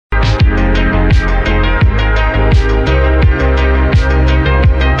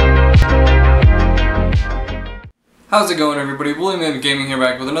How's it going, everybody? William Gaming here,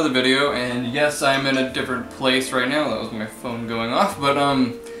 back with another video, and yes, I'm in a different place right now. That was my phone going off, but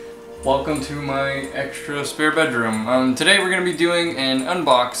welcome to my extra spare bedroom. Today we're going to be doing an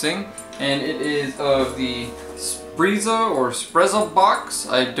unboxing, and it is of the Spreeza or Spreeza box.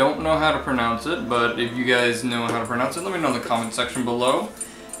 I don't know how to pronounce it, but if you guys know how to pronounce it, let me know in the comment section below.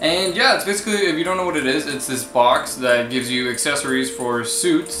 And yeah, it's basically, if you don't know what it is, it's this box that gives you accessories for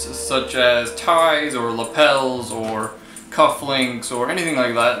suits, such as ties or lapels or cufflinks or anything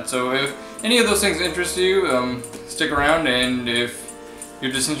like that. So if any of those things interest you, stick around, and if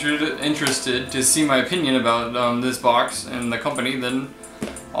you're just interested to see my opinion about this box and the company, then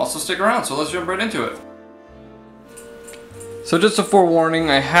also stick around. So let's jump right into it. So just a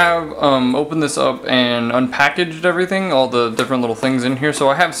forewarning, I have opened this up and unpackaged everything, all the different little things in here. So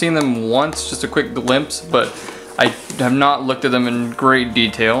I have seen them once, just a quick glimpse, but I have not looked at them in great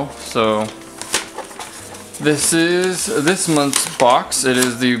detail. So this is this month's box. It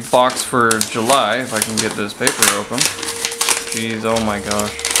is the box for July, if I can get this paper open. Jeez, oh my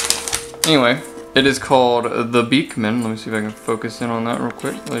gosh. Anyway, it is called the Beekman. Let me see if I can focus in on that real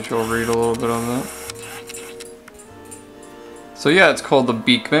quick. Let you all read a little bit on that. So yeah, it's called the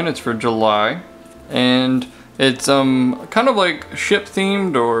Beekman. It's for July, and it's kind of like ship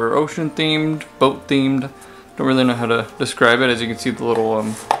themed or ocean themed, boat themed. Don't really know how to describe it. As you can see, the little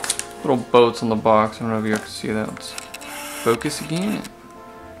little boats on the box. I don't know if you can see that. Let's focus again.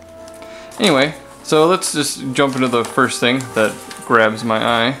 Anyway, so let's just jump into the first thing that grabs my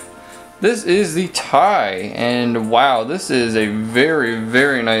eye. This is the tie, and wow, this is a very,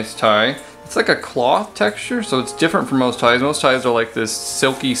 very nice tie. It's like a cloth texture, so it's different from most ties. Most ties are like this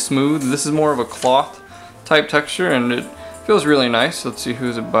silky smooth. This is more of a cloth type texture, and it feels really nice. Let's see,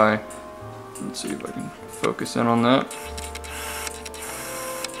 who's it by. Let's see if I can focus in on that.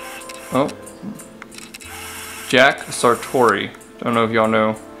 Oh, Jack Sartori. Don't know if y'all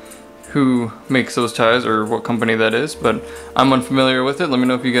know who makes those ties or what company that is, but I'm unfamiliar with it. Let me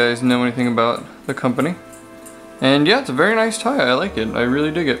know if you guys know anything about the company. And yeah, it's a very nice tie. I like it. I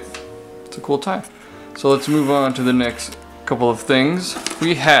really dig it. It's a cool tie. So let's move on to the next couple of things.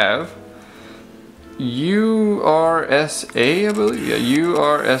 We have URSA, I believe. Yeah,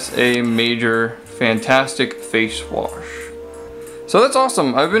 URSA Major Fantastic Face Wash. So that's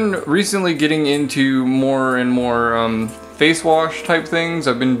awesome. I've been recently getting into more and more face wash type things.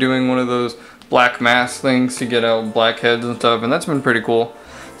 I've been doing one of those black mask things to get out blackheads and stuff, and that's been pretty cool.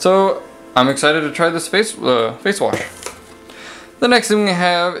 So I'm excited to try this face wash. The next thing we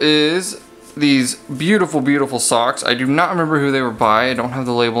have is these beautiful, beautiful socks. I do not remember who they were by. I don't have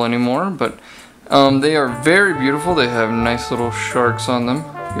the label anymore, but they are very beautiful. They have nice little sharks on them.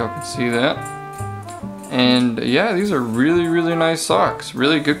 Y'all can see that. And yeah, these are really, really nice socks.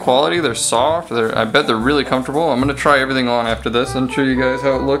 Really good quality. They're soft. I bet they're really comfortable. I'm going to try everything on after this and show you guys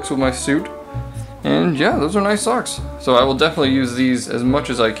how it looks with my suit. And yeah, those are nice socks. So I will definitely use these as much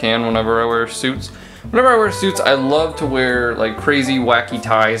as I can whenever I wear suits. Whenever I wear suits, I love to wear like crazy wacky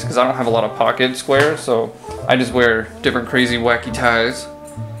ties because I don't have a lot of pocket squares, so I just wear different crazy wacky ties.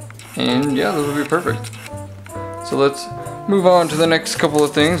 And yeah, those will be perfect. So let's move on to the next couple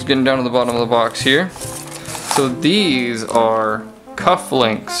of things, getting down to the bottom of the box here. So these are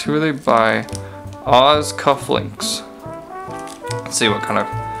cufflinks. Who are they by? Oz Cufflinks. Let's see what kind of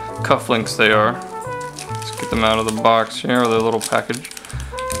cufflinks they are. Let's get them out of the box here, or the little package.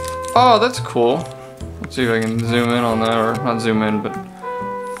 Oh, that's cool. Let's see if I can zoom in on that, or not zoom in, but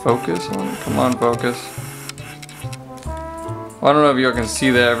focus on it. Come on, focus. Well, I don't know if y'all can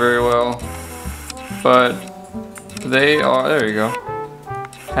see that very well, but they are, there you go.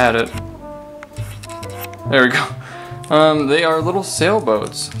 Had it. There we go. They are little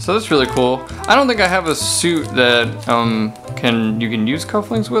sailboats, so that's really cool. I don't think I have a suit that you can use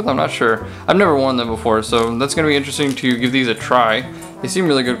cufflinks with. I'm not sure. I've never worn them before, so that's gonna be interesting to give these a try. They seem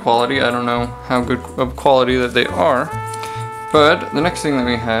really good quality. I don't know how good of quality that they are. But the next thing that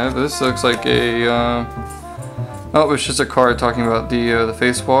we have, this looks like a, oh, it's just a card talking about the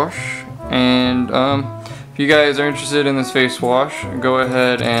face wash. And if you guys are interested in this face wash, go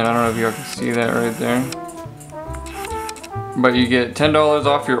ahead and, I don't know if y'all can see that right there, but you get $10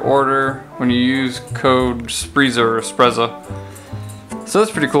 off your order when you use code Spreeza or Spreeza. So that's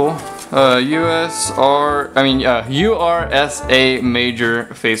pretty cool. URSA Major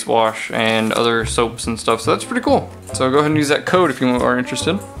Face Wash and other soaps and stuff, so that's pretty cool. So go ahead and use that code if you are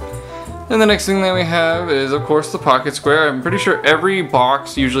interested. And the next thing that we have is, of course, the pocket square. I'm pretty sure every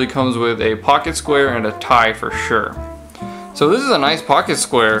box usually comes with a pocket square and a tie for sure. So this is a nice pocket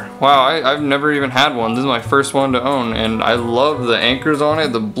square. Wow, I've never even had one. This is my first one to own, and I love the anchors on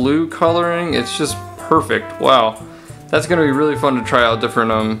it, the blue coloring. It's just perfect. Wow. that's gonna be really fun to try out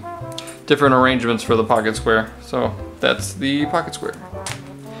different different arrangements for the pocket square. So that's the pocket square.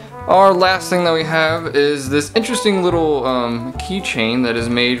 Our last thing that we have is this interesting little keychain that is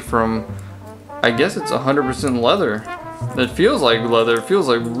made from, I guess it's 100% leather. It feels like leather. It feels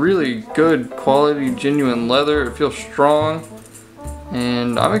like really good quality, genuine leather. It feels strong,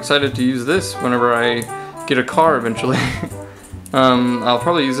 and I'm excited to use this whenever I get a car eventually. I'll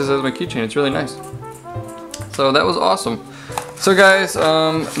probably use this as my keychain. It's really nice. So that was awesome. So guys,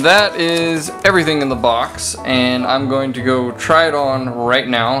 that is everything in the box, and I'm going to go try it on right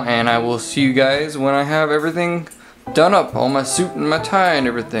now, and I will see you guys when I have everything done up, all my suit and my tie and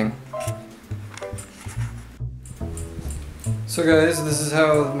everything. So guys, this is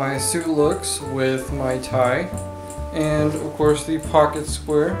how my suit looks with my tie, and of course the pocket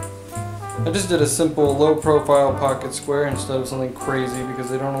square. I just did a simple low profile pocket square instead of something crazy,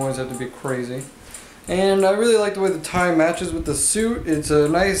 because they don't always have to be crazy. And I really like the way the tie matches with the suit. It's a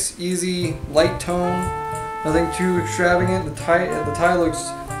nice, easy, light tone. Nothing too extravagant. The tie looks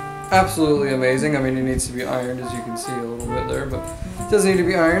absolutely amazing. I mean, it needs to be ironed, as you can see a little bit there, but it doesn't need to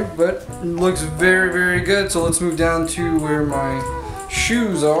be ironed, but it looks very, very good. So let's move down to where my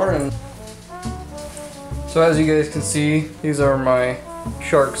shoes are. And so as you guys can see, these are my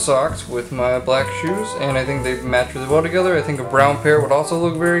shark socks with my black shoes, and I think they match really well together. I think a brown pair would also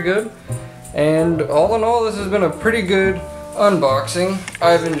look very good. And all in all, this has been a pretty good unboxing.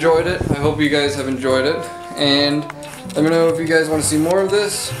 I've enjoyed it. I hope you guys have enjoyed it. And let me know if you guys want to see more of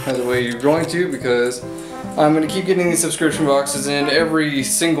this. By the way, you're going to, because I'm going to keep getting these subscription boxes in every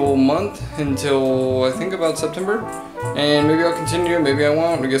single month until I think about September. And maybe I'll continue, maybe I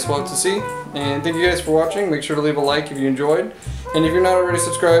won't. I guess we'll have to see. And thank you guys for watching. Make sure to leave a like if you enjoyed. And if you're not already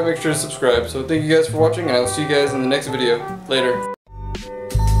subscribed, make sure to subscribe. So thank you guys for watching, and I'll see you guys in the next video. Later.